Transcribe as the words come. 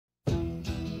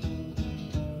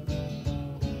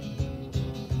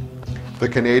The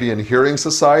Canadian Hearing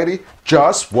Society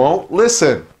just won't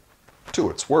listen to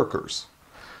its workers.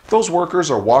 Those workers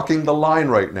are walking the line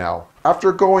right now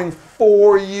after going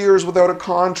 4 years without a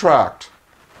contract.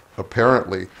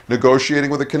 Apparently,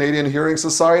 negotiating with the Canadian Hearing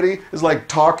Society is like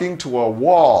talking to a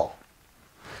wall.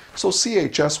 So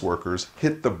CHS workers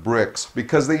hit the bricks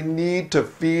because they need to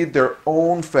feed their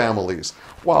own families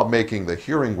while making the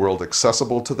hearing world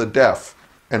accessible to the deaf,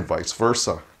 and vice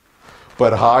versa.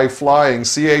 But high-flying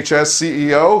CHS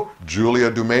CEO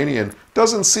Julia Dumanian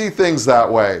doesn't see things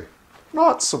that way.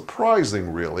 Not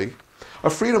surprising, really. A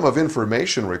Freedom of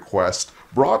Information request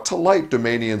brought to light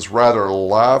Dumanian's rather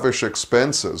lavish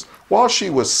expenses while she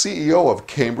was CEO of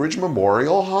Cambridge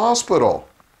Memorial Hospital.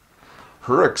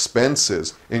 Her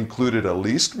expenses included a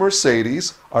leased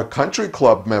Mercedes, a country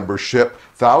club membership,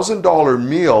 $1,000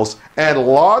 meals, and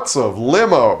lots of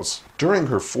limos. During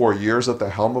her 4 years at the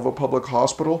helm of a public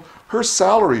hospital, her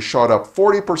salary shot up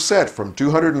 40% from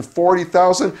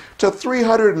 $240,000 to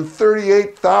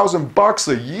 $338,000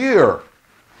 a year.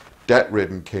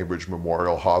 Debt-ridden Cambridge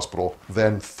Memorial Hospital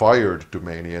then fired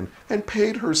Dumanian and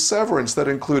paid her severance that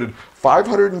included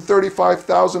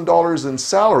 $535,000 in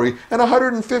salary and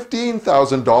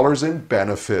 $115,000 in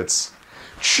benefits.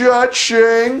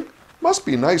 Cha-ching! Must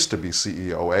be nice to be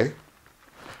CEO, eh?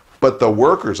 But the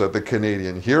workers at the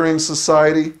Canadian Hearing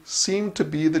Society seem to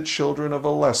be the children of a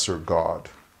lesser god.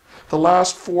 The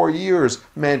last 4 years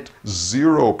meant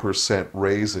 0%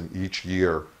 raise in each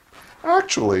year.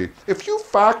 Actually, if you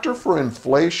factor for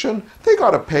inflation, they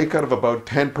got a pay cut of about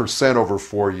 10% over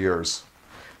 4 years.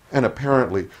 And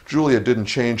apparently, Julia didn't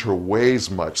change her ways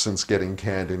much since getting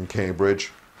canned in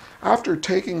Cambridge. After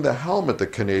taking the helm at the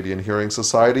Canadian Hearing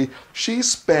Society, she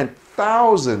spent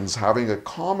thousands having a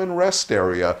common rest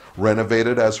area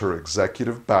renovated as her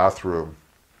executive bathroom.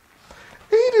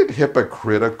 Ain't it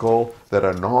hypocritical that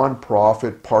a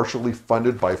non-profit partially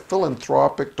funded by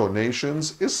philanthropic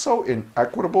donations is so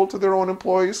inequitable to their own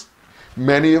employees,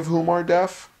 many of whom are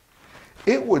deaf?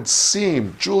 It would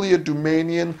seem Julia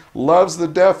Dumanian loves the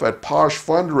deaf at posh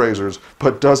fundraisers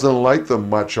but doesn't like them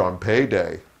much on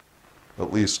payday.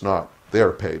 At least not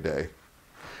their payday.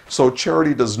 So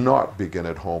charity does not begin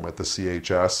at home at the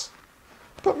CHS.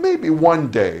 But maybe one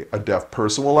day a deaf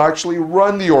person will actually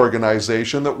run the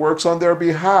organization that works on their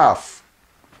behalf.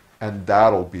 And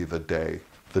that'll be the day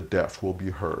the deaf will be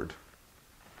heard.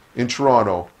 In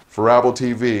Toronto, for Rabble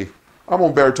TV, I'm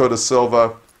Humberto da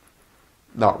Silva,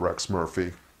 not Rex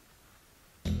Murphy.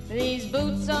 These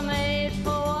boots are made for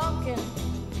walking,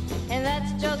 and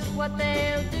that's just what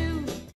they'll do.